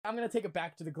gonna take it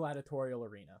back to the gladiatorial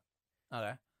arena.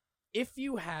 Okay. If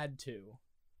you had to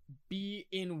be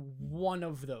in one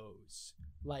of those,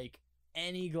 like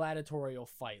any gladiatorial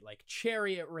fight, like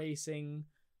chariot racing,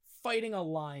 fighting a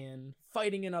lion,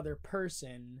 fighting another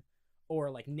person, or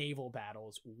like naval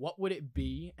battles, what would it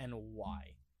be and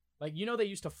why? Like, you know, they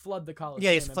used to flood the Coliseum. Yeah,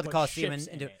 they used to flood the Coliseum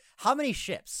and how many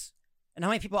ships? And how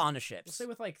many people on the ships? We'll say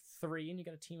with like 3, and you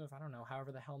got a team of, I don't know,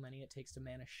 however the hell many it takes to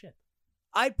man a ship.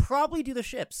 I'd probably do the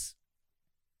ships.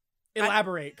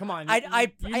 Elaborate. Come on.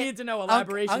 You need to know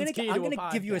elaboration's key to a podcast. I'm going to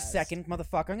give you a second,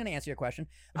 motherfucker. I'm going to answer your question.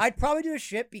 I'd probably do a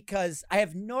ship because I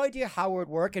have no idea how it would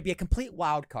work. It'd be a complete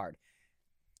wild card.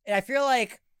 And I feel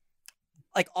like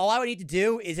all I would need to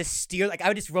do is just steer. Like, I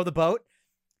would just row the boat.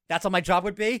 That's all my job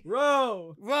would be.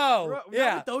 Row.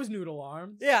 Yeah. With those noodle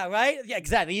arms. Yeah, right? Yeah,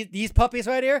 exactly. These puppies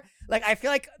right here. Like, I feel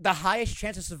like the highest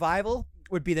chance of survival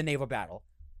would be the naval battle.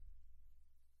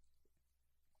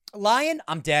 Lion,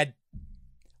 I'm dead.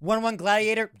 1-1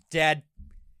 gladiator, dead.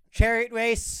 Chariot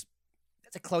race,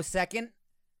 that's a close second.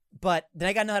 But then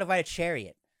I gotta know how to ride a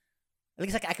chariot. At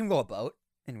least I can row a boat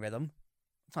in rhythm.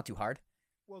 It's not too hard.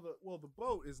 Well, the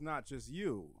boat is not just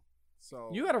you. So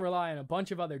You got to rely on a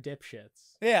bunch of other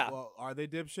dipshits. Yeah. Well, are they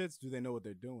dipshits? Do they know what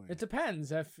they're doing? It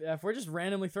depends. If we're just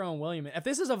randomly throwing William in, if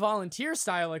this is a volunteer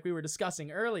style like we were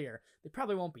discussing earlier, they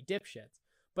probably won't be dipshits.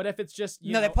 But if it's just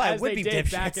they probably as would they be did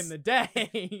dipshits back in the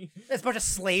day, There's a bunch of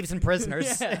slaves and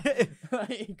prisoners. yeah,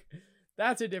 like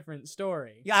that's a different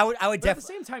story. Yeah, I would But at the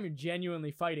definitely. same time, you're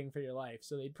genuinely fighting for your life,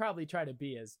 so they'd probably try to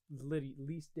be as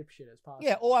least dipshit as possible.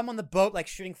 Yeah, or I'm on the boat like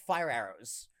shooting fire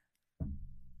arrows.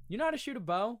 You know how to shoot a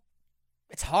bow?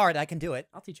 It's hard. I can do it.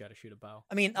 I'll teach you how to shoot a bow.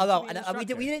 I mean, You although should be an we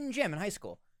did instructor. it in gym in high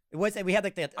school. We had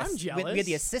like the. I'm We had the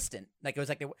jealous. assistant. Like it was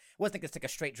like it wasn't like it's like a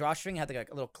straight drawstring. It had like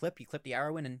a little clip. You clip the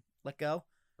arrow in and let go.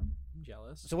 I'm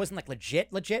jealous. So it wasn't like legit,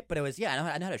 but it was. Yeah,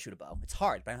 I know how to shoot a bow. It's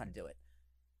hard, but I know how to do it.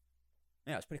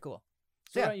 Yeah, it's pretty cool.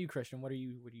 So yeah. what about you, Christian? What are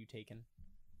you taking?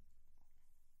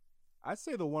 I'd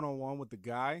say the 1-on-1 with the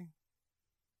guy,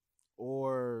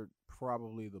 or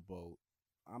probably the boat.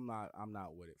 I'm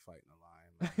not with it fighting a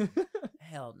lion. Like,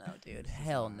 Hell no, dude.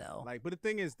 Hell no. Like, but the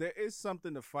thing is, there is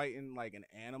something to fighting like an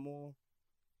animal.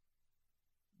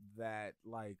 That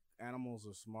like animals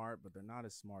are smart, but they're not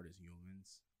as smart as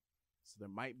humans. So there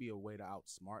might be a way to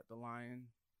outsmart the lion.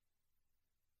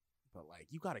 But like,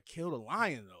 you gotta kill the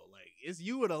lion though. Like, it's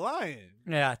you and a lion.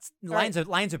 Yeah, lions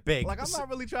are big. Like, I'm not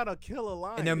really trying to kill a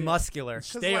lion. and they're muscular.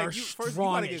 'Cause, They like, are first you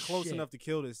strong gotta as get close shit. enough to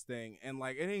kill this thing, and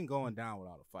like, it ain't going down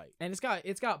without a fight. And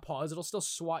it's got paws. It'll still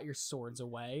swat your swords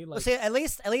away. Like, Well, see, at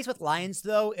least with lions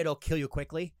though, it'll kill you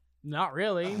quickly. not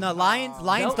really. No, lions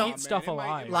They'll don't. eat stuff it might-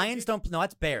 alive. it might Lions get- don't. No,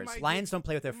 that's bears. might Lions get- don't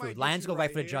play with their it might food. get Lions you go right right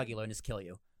for the here. jugular and just kill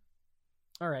you.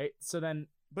 All right. So then,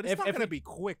 But it's If- not if gonna you- be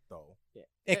quick though.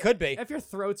 It could be. if your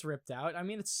throat's ripped out, I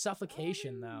mean, it's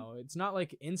suffocation though. It's not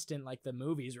like instant like the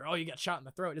movies where you got shot in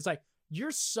the throat. It's like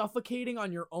you're suffocating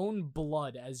on your own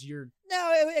blood as you're.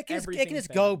 No, it can Everything just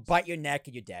go fails. bite your neck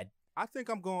and you're dead. I think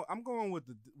I'm going with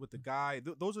the guy.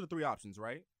 Those are the 3 options,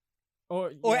 right? Or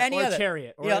any or other- a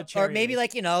chariot. Or Yeah, a chariot or maybe is.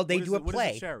 like they What do is a it- what is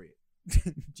play. a chariot?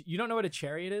 You don't know what a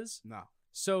chariot is? No.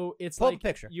 So it's Pull up a like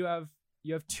picture. you have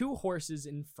 2 horses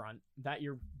in front that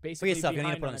you're basically yourself, you're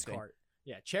gonna behind put it on on a the screen. cart.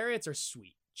 Yeah, chariots are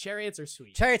sweet. Chariots are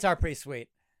sweet. Chariots are pretty sweet.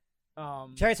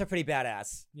 Um, Chariots are pretty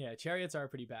badass. yeah, chariots are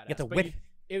pretty badass. You have to but whip-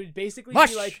 it would basically Mush!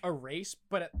 be like a race,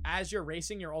 but as you're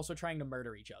racing, you're also trying to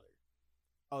murder each other.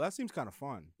 Oh, that seems kind of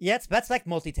fun. Yeah, that's like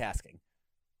multitasking.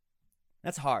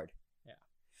 That's hard. Yeah.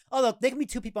 Although there can be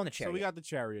 2 people on the chariot. So we got the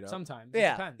chariot up. Sometimes. It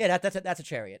yeah, depends. yeah, that's a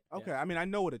chariot. Okay, I mean, I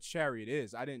know what a chariot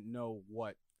is. I didn't know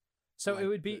what. So like it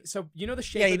would be the- so you know the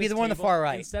shape. Yeah, of you'd be this the one on the table? far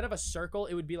right. Instead of a circle,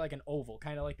 it would be like an oval,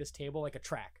 kind of like this table, like a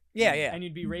track. Yeah, yeah. And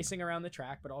you'd be racing around the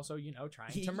track, but also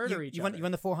trying to murder each you other. You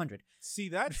won the 400. See,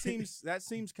 that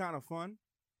seems kind of fun.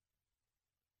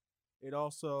 It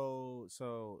also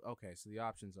so the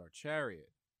options are chariot,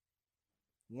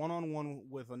 1-on-1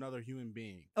 with another human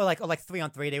being. Oh, like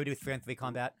 3-on-3. They would do 3-on-3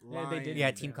 combat. Yeah, they did. Yeah,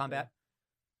 do team that, combat.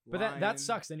 But lion. that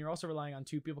sucks. Then you're also relying on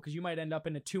 2 people because you might end up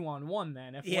in a 2-on-1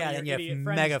 then. If Yeah, one then of you your have idiot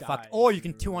friends mega dies. fucked. Or you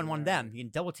can 2-on-1 them. You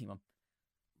can double team them.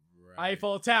 Right.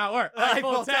 Eiffel Tower.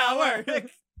 Eiffel Tower.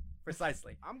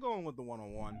 Precisely. I'm going with the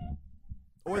 1-on-1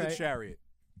 or Alright. the chariot.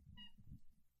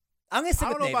 I'm gonna I stick don't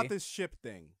with know Navy. about this ship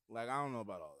thing. Like, I don't know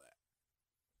about all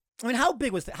that. I mean, how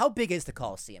big is the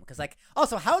Coliseum? Because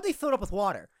also, how did they fill it up with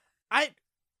water?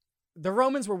 The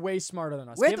Romans were way smarter than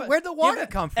us. Where'd the water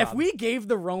come from? If we gave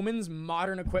the Romans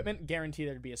modern equipment, guarantee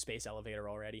there'd be a space elevator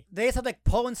already. They just have like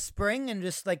pull and spring and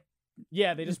just like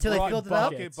Yeah, they just Until they brought filled it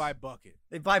up? Bucket buckets. by bucket.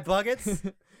 they buy buckets.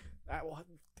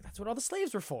 That's That's what all the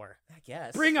slaves were for. I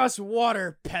guess. Bring us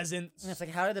water, peasants. And it's like,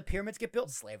 how did the pyramids get built?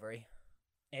 Slavery.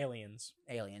 Aliens.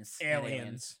 Aliens.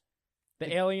 Aliens.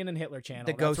 The Alien and Hitler channel.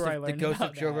 The That's ghost where I of learned Joe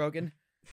about Rogan.